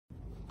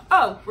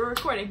Oh, we're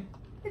recording.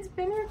 It's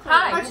been recorded.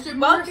 Hi,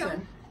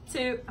 welcome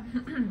to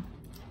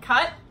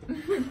cut.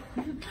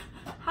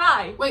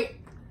 Hi. Wait.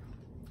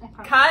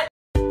 Okay. Cut.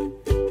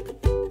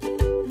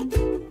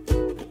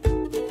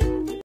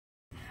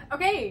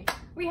 Okay,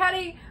 we had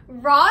a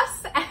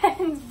Ross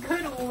and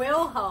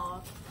Goodwill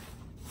haul.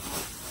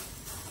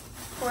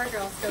 Poor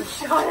girl, so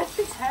shot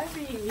it's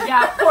heavy.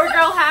 Yeah, poor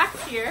girl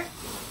hacks here.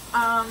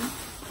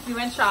 We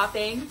went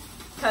shopping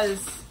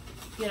because,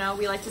 you know,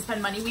 we like to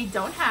spend money we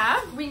don't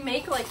have. We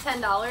make like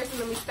 $10 and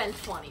then we spend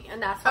 20,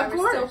 and that's why Of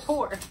we're still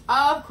course. poor.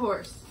 Of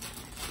course.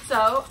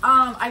 So,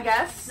 I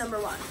guess Number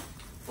one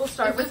we'll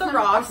start with the number-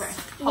 Ross okay.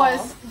 haul.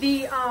 was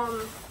the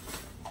Oh,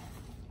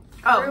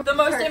 the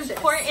most purchase.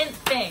 important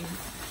thing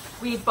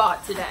we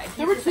bought today.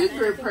 There were two I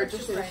group think it's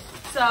just purchases. right.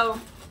 So,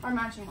 Our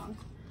matching ones.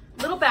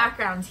 little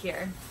background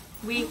here.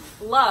 We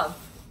love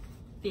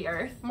the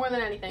earth. More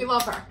than anything. We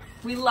love her.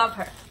 We love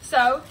her.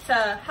 So, to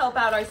help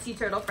out our sea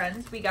turtle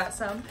friends, we got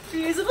some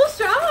reusable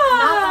straws.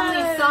 Not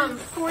only some,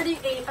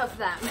 48 of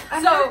them.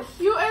 And So, they're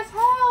cute as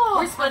hell.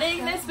 we're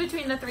splitting this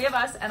between the three of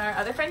us and our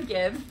other friend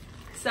Gib. Can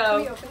we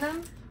So, open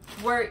them?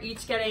 we're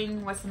each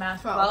getting, what's the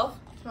math? 12.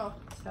 12?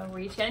 So, we're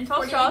each getting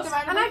 12 48 straws.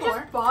 divided And by I 4.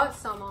 just bought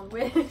some on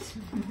Wish.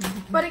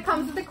 But it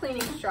comes with a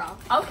cleaning straw.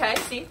 Okay,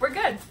 see, we're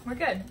good. We're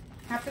good.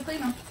 Have to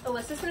clean them.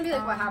 Alyssa's gonna be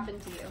like, what happened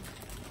to you?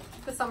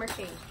 The summer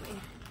changed me.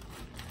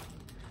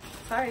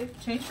 Sorry,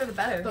 change for the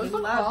better. Those We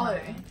look love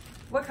quality. mine.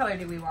 What color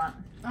do we want?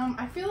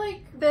 I feel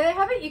like They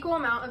have an equal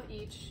amount of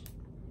each.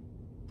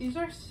 these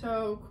are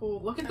so cool.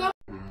 Look at them.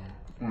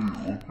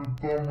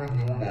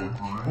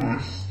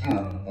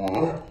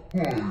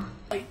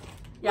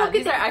 Yeah, Look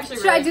these at are actually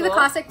Should really I do the cool.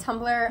 classic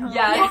Tumblr?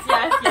 Yes,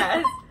 yes,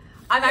 yes.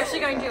 I'm actually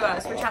going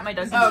to switch out my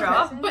Dunkin'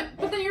 straw.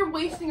 But then you're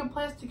wasting a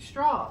plastic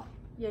straw.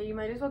 Yeah, you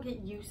might as well get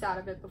use out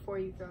of it before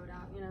you throw it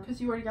out, you know? Because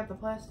you already got the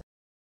plastic.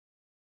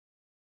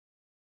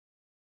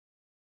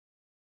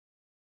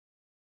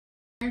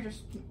 You're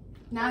just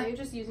Now now you're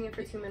just using it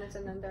for 2 minutes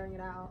and then throwing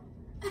it out.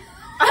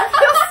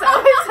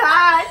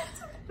 I feel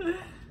so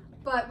attacked.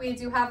 But we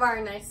do have our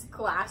nice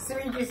glass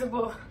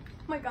reusable. Oh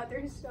my god,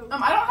 they're so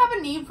I don't have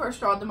a need for a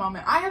straw at the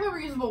moment. I have a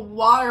reusable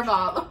water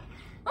bottle.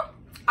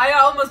 I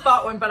almost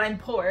bought one, but I'm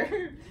poor.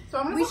 So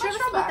I'm gonna We put my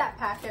should have straw split back. that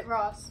packet,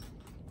 Ross.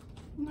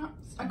 No,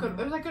 it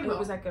was like Goodwill. What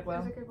was that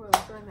Goodwill? There's a good one.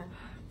 It's right there.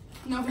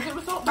 No, because it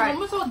was all, the Alright.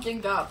 one was all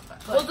dinged up.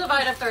 We'll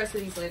divide up the rest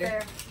of these later.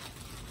 There.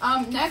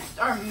 Next,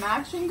 our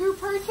matching group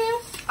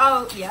purchase.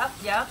 Oh, yep.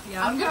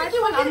 I'm gonna Try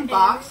do an to put it in.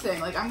 unboxing.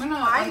 Like, I'm gonna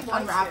I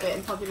want unwrap to. it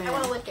and plug it in. I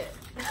want to lick it.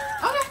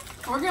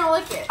 Okay, we're gonna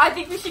lick it. I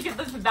think we should give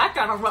them some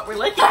background on what we're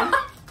licking.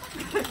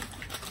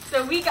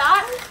 So we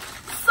got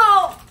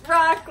salt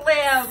rock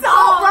lamb.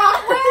 Salt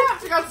rock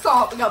lamps. We got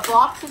salt. We got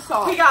blocks of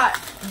salt. We got,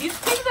 these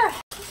things are,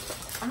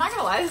 I'm not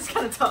gonna lie, this is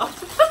kind of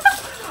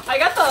tough. I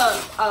got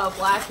the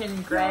black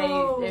and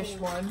gray-ish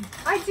one.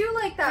 I do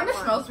like that Kind of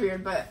one. smells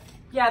weird, but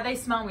Yeah, they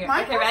smell weird.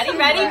 Mine Okay, has ready, some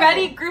ready, gray.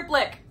 ready, group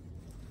lick.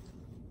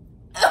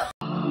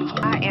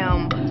 I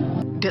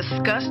am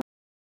disgusted.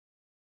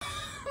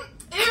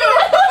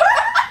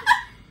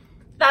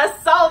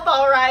 That's salt,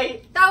 all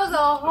right. That was a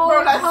whole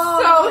bro, that's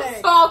so lick.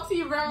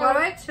 salty, bro. Why do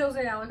I have chills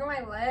right now? Look at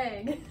my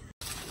leg.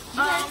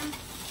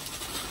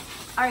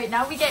 All right,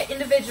 now we get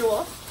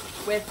individual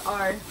with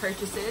our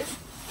purchases.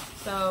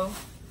 So,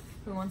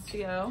 who wants to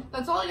go?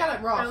 That's all I got at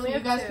I Ross, so only you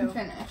have guys 2. can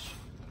finish.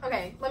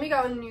 Okay, let me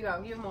go and then you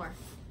go. You have more.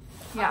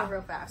 I'll Yeah. go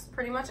real fast.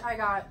 Pretty much I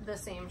got the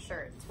same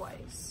shirt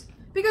twice.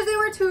 Because they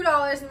were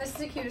 $2 and this is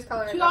the cutest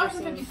color I've ever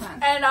 $2.50. seen.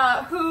 And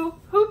who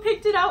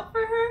picked it out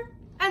for her?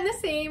 And the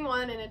same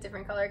one in a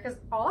different color. Because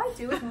all I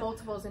do is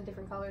multiples in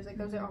different colors. Like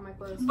those are all my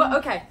clothes. But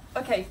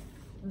okay.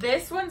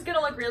 This one's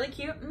gonna look really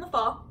cute in the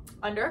fall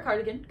under a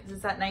cardigan because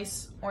it's that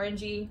nice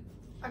orangey.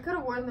 I could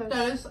have worn those.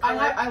 That is,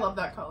 color. I love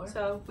that color.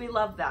 So we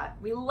love that.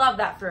 We love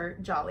that for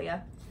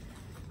Jolia.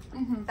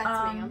 Mm-hmm.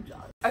 That's me. I'm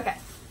jealous. Okay.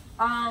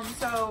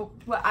 So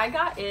what I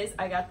got is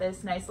I got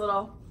this nice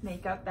little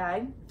makeup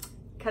bag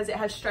because it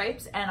has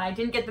stripes and I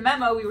didn't get the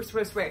memo we were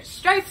supposed to wear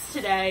stripes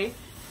today.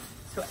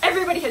 So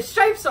everybody has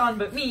stripes on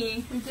but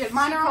me. We did.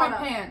 Mine are on my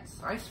Caught up. pants.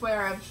 I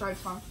swear I have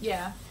stripes on.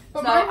 Yeah.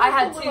 But So mine I has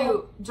had a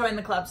little- to join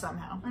the club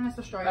somehow. And it's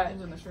the stripes But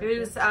in the shirt. it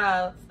was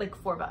like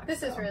 $4.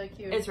 This is so really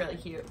cute. It's really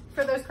cute.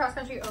 For those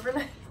cross-country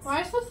overnights. Why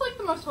is this like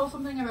the most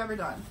wholesome thing I've ever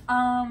done?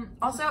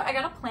 Also I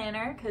got a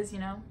planner because you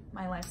know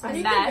my life's a I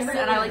think mess they're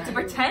and I really like to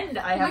nice. pretend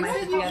I have my Mine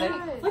shit said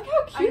together. good. Look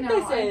how cute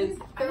this is.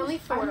 They're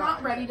only I'm not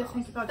 $4. ready to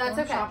think about That's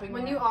going okay. shopping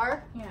When yet. you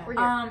are, Yeah. we're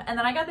here. And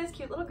then I got this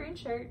cute little green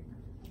shirt.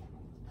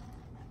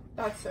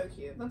 That's so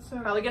cute. That's so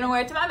Probably gonna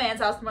wear it to my man's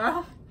house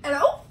tomorrow. And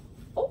oh.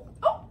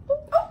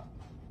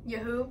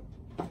 Yahoo.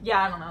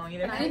 Yeah, I don't know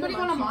either. Anybody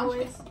want a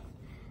munch?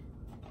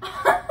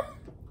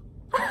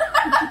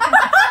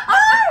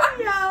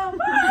 Yeah.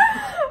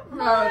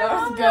 No, that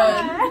was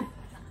good.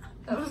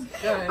 That was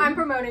good. I'm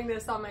promoting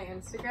this on my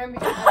Instagram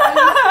because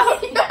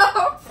I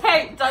No.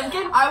 Hey,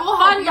 Duncan. I will help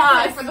Fun you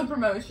pay guys. for the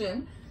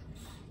promotion.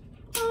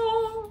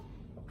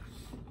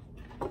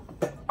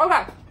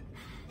 Okay,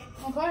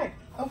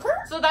 Okay.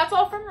 so that's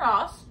all from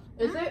Ross.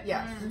 Is it?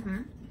 Yes.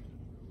 Mm-hmm.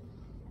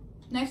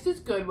 Next is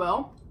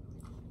Goodwill.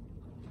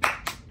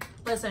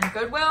 Listen,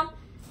 Goodwill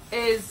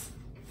is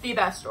the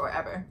best store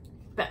ever.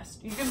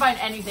 Best. You can find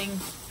anything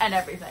and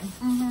everything.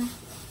 Mm-hmm.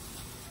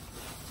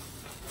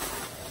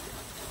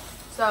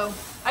 So,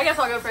 I guess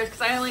I'll go first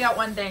because I only got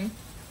one thing.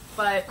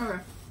 But, Okay.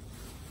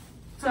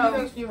 so, How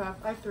many things do you have?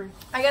 I have 3.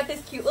 I got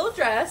this cute little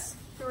dress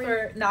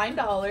for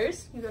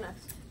 $9. You go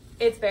next.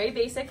 It's very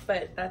basic,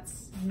 but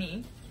that's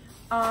me.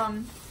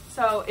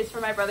 So it's for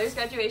my brother's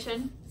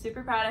graduation.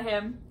 Super proud of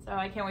him. So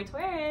I can't wait to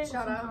wear it.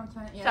 Shout out.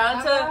 Yeah,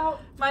 Shout out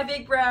to my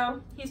big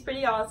bro. He's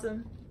pretty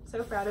awesome.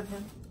 So proud of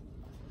him.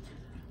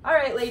 All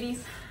right,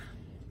 ladies.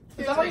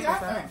 Is that what you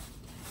got? Okay.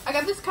 I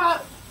got this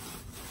cup.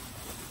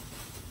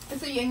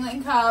 It's a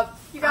Yingling cup.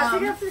 You guys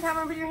take it up to the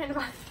camera and put your hand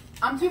above.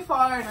 I'm too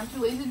far and I'm too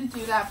lazy to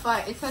do that,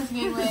 but it says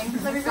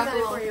Yingling. Let me Got present the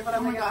it for you. Hold Oh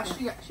on, my I got gosh,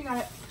 she got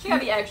it. She gotta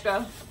be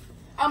extra.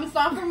 It's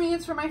not for me,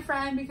 it's for my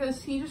friend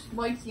because he just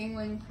likes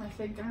Yingling, I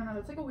think. I don't know,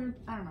 it's like a weird,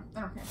 I don't know,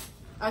 I don't care.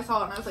 I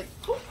saw it and I was like,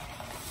 ooh.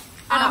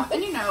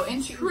 And you know,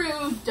 in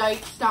true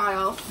dyke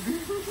style,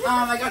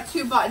 I got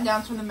 2 button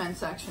downs from the men's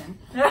section.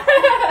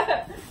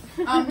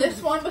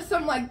 This one with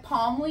some like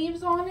palm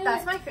leaves on it.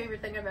 That's my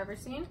favorite thing I've ever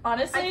seen.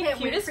 Honestly, I can't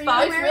cute wait as for you fuck.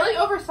 to It's wear really it.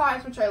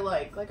 oversized, which I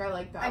like. Like, I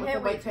like that I with the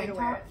can't wait white for you tank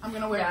to wear top. it. I'm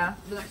gonna wear Yeah.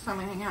 it the next time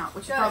we hang out,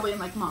 which Good. is probably in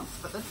like months,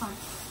 but that's fine.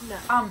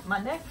 No.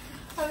 Monday?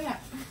 Oh yeah.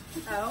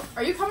 Oh.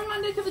 Are you coming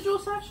Monday to the Jewel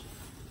Sesh?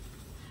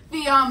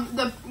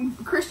 The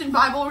Christian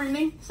Bible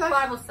reading sesh?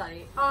 Bible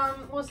study.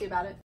 We'll see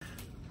about it.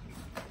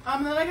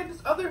 Then I got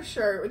this other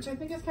shirt, which I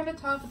think is kind of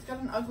tough. It's got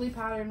an ugly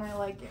pattern, and I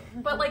like it.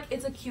 But like,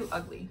 it's a cute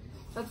ugly.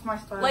 That's my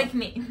style. Like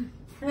me.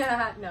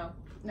 No.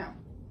 no.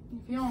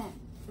 If you don't.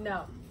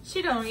 No.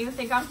 She don't even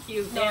think I'm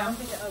cute. No, I Damn. don't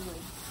think you're ugly.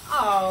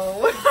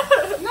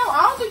 Oh. No,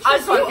 I don't think I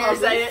she's just want too to ugly.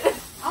 say it.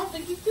 I don't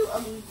think you're too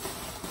ugly.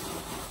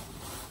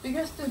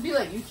 Because to be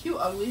like, you cute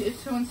ugly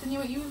is to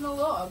insinuate you was a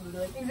little ugly.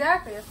 Like,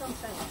 Exactly, that's what I'm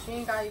saying. She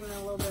ain't got even a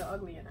little bit of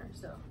ugly in her,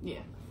 so. yeah.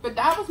 But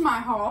that was my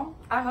haul.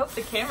 I hope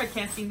the camera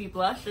can't see me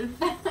blushing.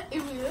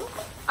 It will.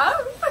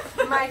 Oh.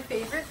 My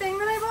favorite thing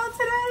that I bought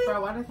today?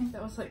 Bro, why do I think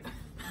that was like...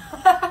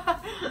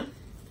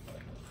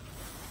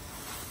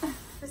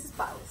 This is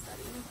Bible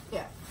study.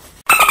 Yeah.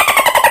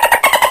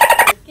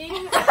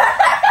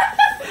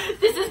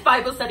 This is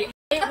Bible study.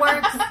 It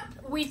works.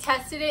 We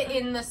tested it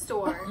in the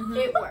store.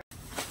 It works.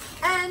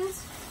 And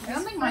I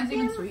don't think mine's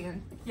even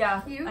sweetened.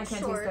 Yeah, cute I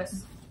can't shorts.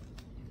 taste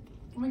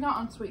We got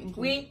unsweetened it.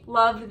 too. We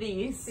love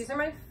these. These are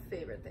my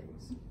favorite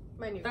things.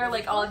 My new They're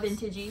like favorite all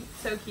shorts. vintagey.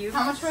 So cute.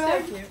 How much were So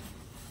they? cute.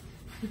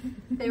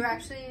 They were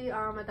actually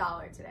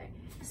 $1 today.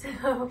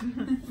 So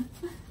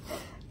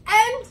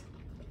and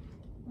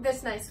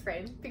this nice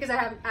frame because I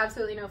have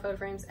absolutely no photo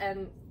frames.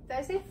 And did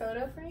I say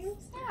photo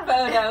frames? Yeah.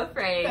 Photo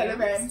frame. Photo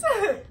frames.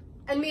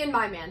 And me and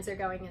my mans are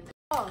going in there.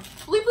 Oh,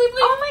 Bleep, bleep, bleep.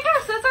 Oh my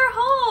gosh, that's our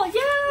haul!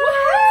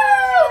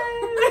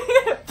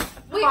 Yay!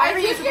 Wait, Fire I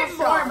did usable get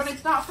more, straws. but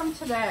it's not from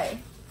today.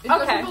 It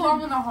Okay. doesn't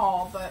belong in the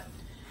haul, but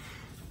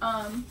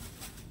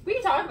We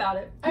can talk about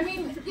it. I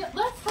mean, yeah,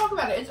 let's talk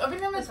about it. It's over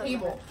here on the Let's talk about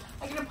table.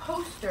 I get a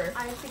poster.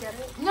 I have to get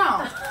it.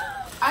 No,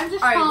 I'm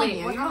just All right, telling wait,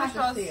 you. what You don't have to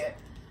color see it.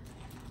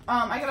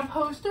 I got a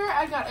poster.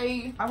 I got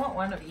a. I want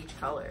one of each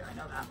color. I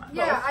know that much.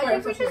 Yeah, I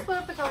think we square. should split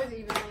up the colors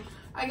evenly.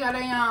 I got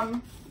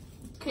a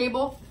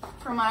cable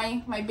for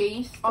my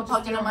base. I'll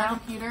plug it in my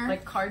computer.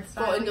 Like card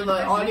style. Go into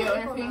the audio Hold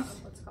on, interface.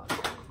 what's it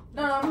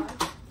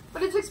called?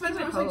 But it's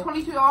expensive. It was like Cool. $22,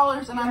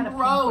 and You I'm got a pink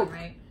broke. one,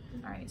 right?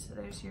 Alright, so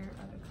there's your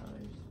other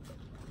colors.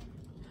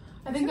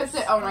 I think that's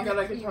it. Oh, and I got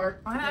a guitar.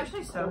 I'm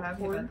actually so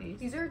happy about these.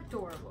 These are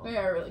adorable. They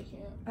are really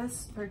cute.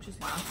 Best purchase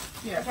now.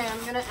 Yeah. Okay, I'm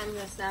gonna end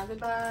this now.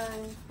 Goodbye.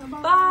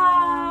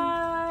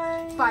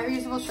 Bye! Buy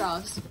reusable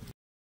straws.